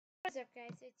What's up,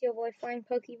 guys? It's your boy Flying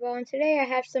Pokeball, and today I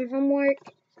have some homework,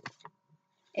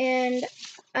 and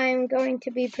I'm going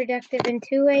to be productive in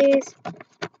two ways: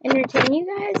 entertain you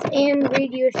guys and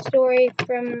read you a story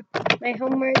from my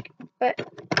homework. But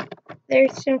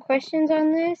there's some questions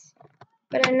on this,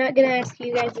 but I'm not going to ask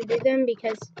you guys to do them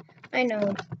because I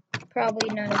know probably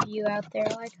none of you out there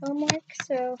like homework,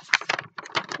 so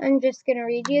I'm just going to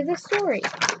read you the story.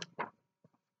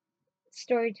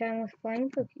 Story time with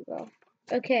Flying Pokeball.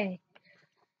 Okay.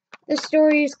 The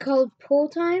story is called Pool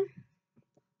Time,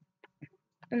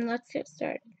 and let's get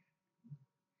started.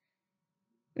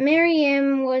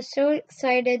 Miriam was so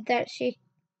excited that she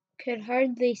could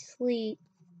hardly sleep.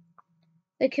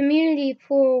 The community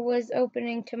pool was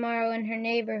opening tomorrow in her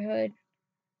neighborhood,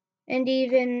 and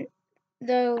even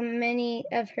though many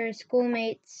of her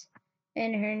schoolmates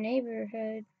in her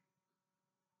neighborhood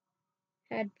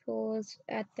had pools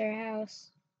at their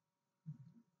house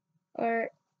or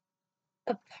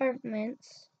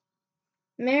apartments,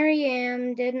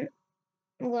 Miriam didn't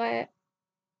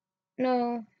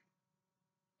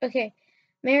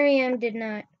Miriam did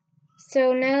not.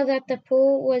 So now that the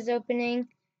pool was opening,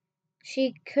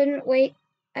 she couldn't wait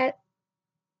at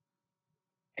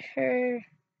her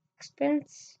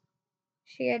expense.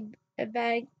 She had a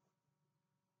bag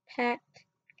packed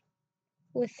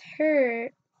with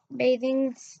her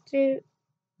bathing suit,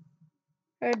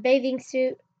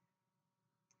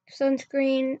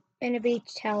 sunscreen, and a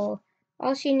beach towel.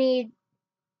 All she needed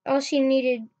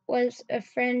was a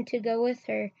friend to go with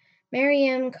her.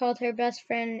 Miriam called her best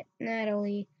friend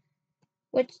Natalie.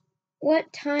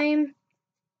 What time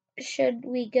should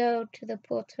we go to the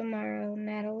pool tomorrow,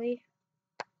 Natalie?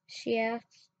 She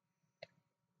asked.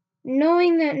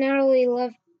 Knowing that Natalie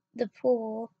loved the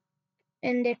pool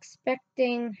and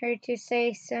expecting her to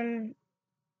say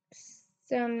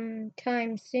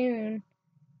sometime soon,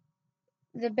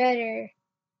 the better.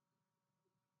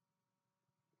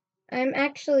 I'm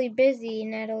actually busy,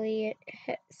 Natalie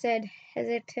said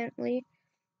hesitantly.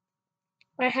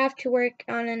 I have to work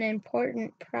on an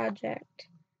important project.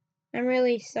 I'm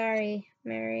really sorry,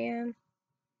 Miriam,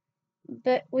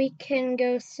 but we can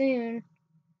go soon.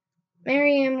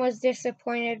 Miriam was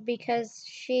disappointed because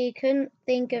she couldn't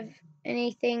think of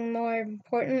anything more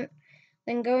important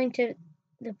than going to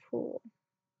the pool.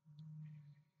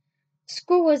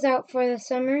 School was out for the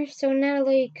summer, so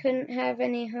Natalie couldn't have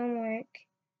any homework.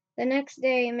 The next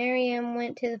day, Miriam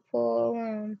went to the pool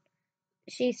alone.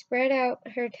 She spread out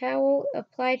her towel,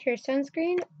 applied her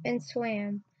sunscreen, and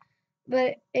swam.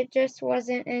 But it just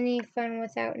wasn't any fun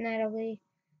without Natalie.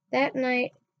 That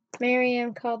night,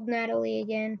 Miriam called Natalie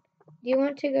again. Do you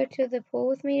want to go to the pool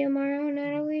with me tomorrow,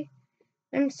 Natalie?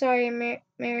 I'm sorry,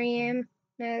 Miriam,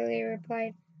 Natalie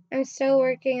replied. I'm still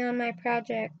working on my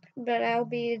project, but I'll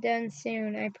be done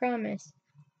soon, I promise.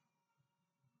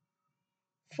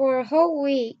 For a whole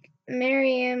week,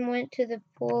 Miriam went to the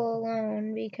pool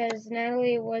alone because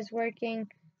Natalie was working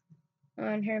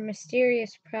on her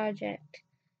mysterious project.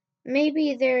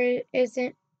 Maybe there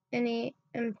isn't any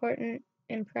important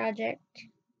project,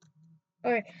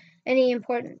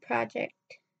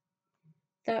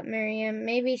 thought Miriam.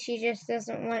 Maybe she just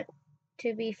doesn't want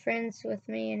to be friends with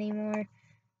me anymore.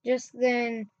 Just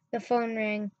then, the phone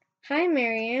rang. Hi,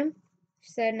 Miriam,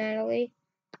 said Natalie.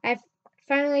 I've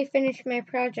finally finished my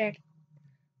project.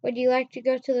 Would you like to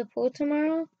go to the pool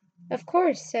tomorrow? Of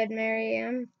course, said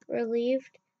Miriam,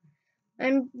 relieved.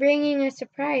 I'm bringing a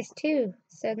surprise, too,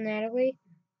 said Natalie.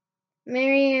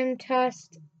 Miriam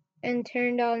tossed and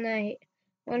turned all night,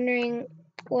 wondering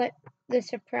what the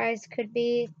surprise could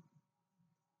be,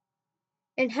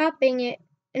 and hoping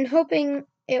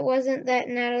it wasn't that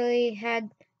Natalie had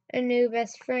a new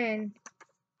best friend,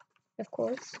 of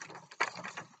course.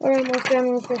 We're almost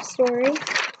done with the story.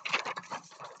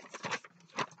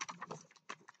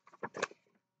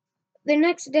 The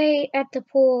next day at the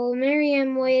pool,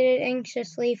 Miriam waited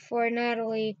anxiously for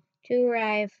Natalie to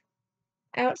arrive.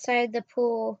 Outside the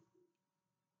pool,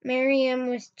 Miriam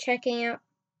was checking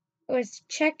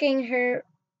her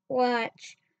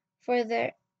watch for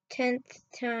the 10th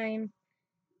time.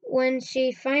 When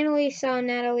she finally saw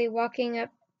Natalie walking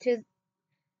up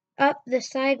the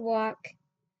sidewalk,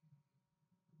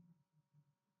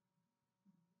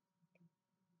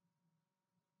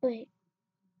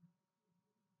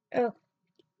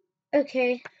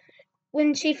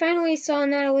 When she finally saw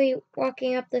Natalie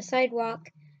walking up the sidewalk,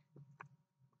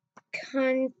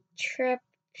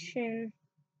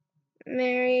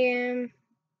 Miriam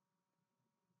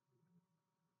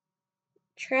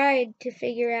tried to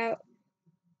figure out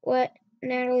what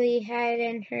Natalie had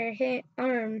in her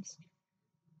arms,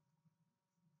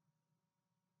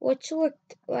 which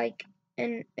looked like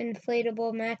an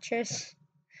inflatable mattress,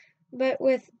 but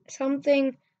with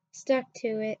something stuck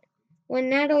to it. When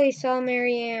Natalie saw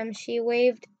Miriam, she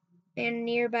waved and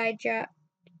nearly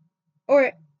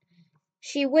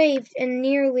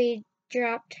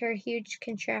dropped her huge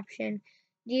contraption.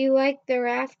 "Do you like the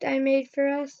raft I made for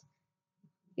us?"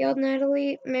 yelled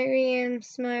Natalie. Miriam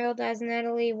smiled as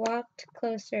Natalie walked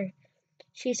closer.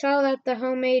 She saw that the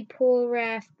homemade pool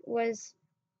raft was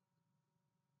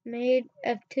made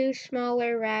of 2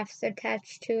 smaller rafts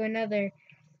attached to another,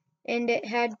 and it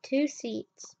had 2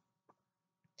 seats.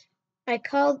 I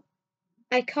call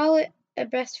it a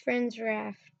best friend's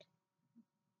raft,"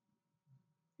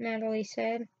 Natalie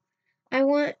said. I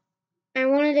wanted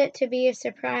it to be a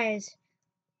surprise.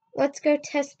 "Let's go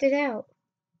test it out,"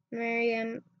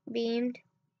 Miriam beamed,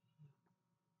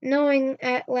 knowing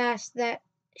at last that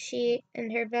she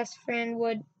and her best friend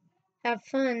would have a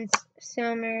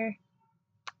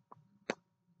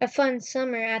fun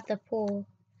summer at the pool.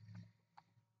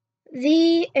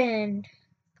 The end.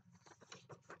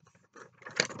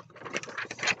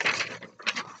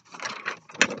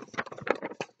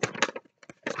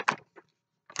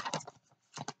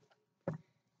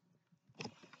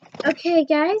 Okay,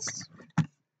 guys.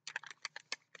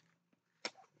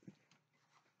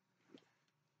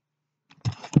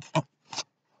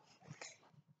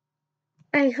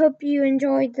 I hope you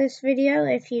enjoyed this video.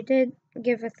 If you did,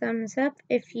 give a thumbs up.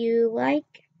 If you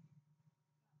like,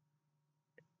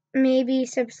 maybe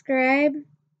subscribe,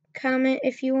 comment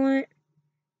if you want,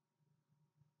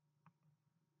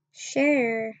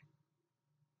 share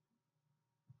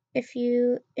if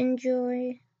you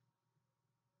enjoy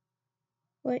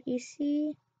what you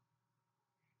see,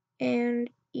 and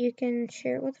you can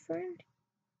share it with a friend.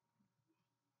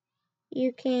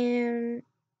 You can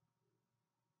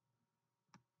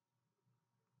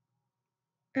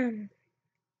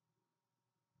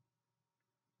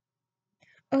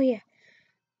oh yeah,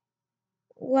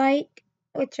 like,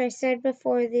 which I said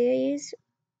before, these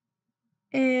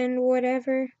and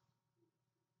whatever.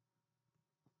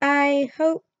 I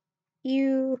hope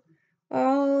you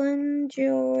all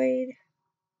enjoyed.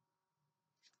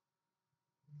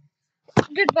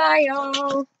 Goodbye,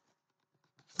 y'all.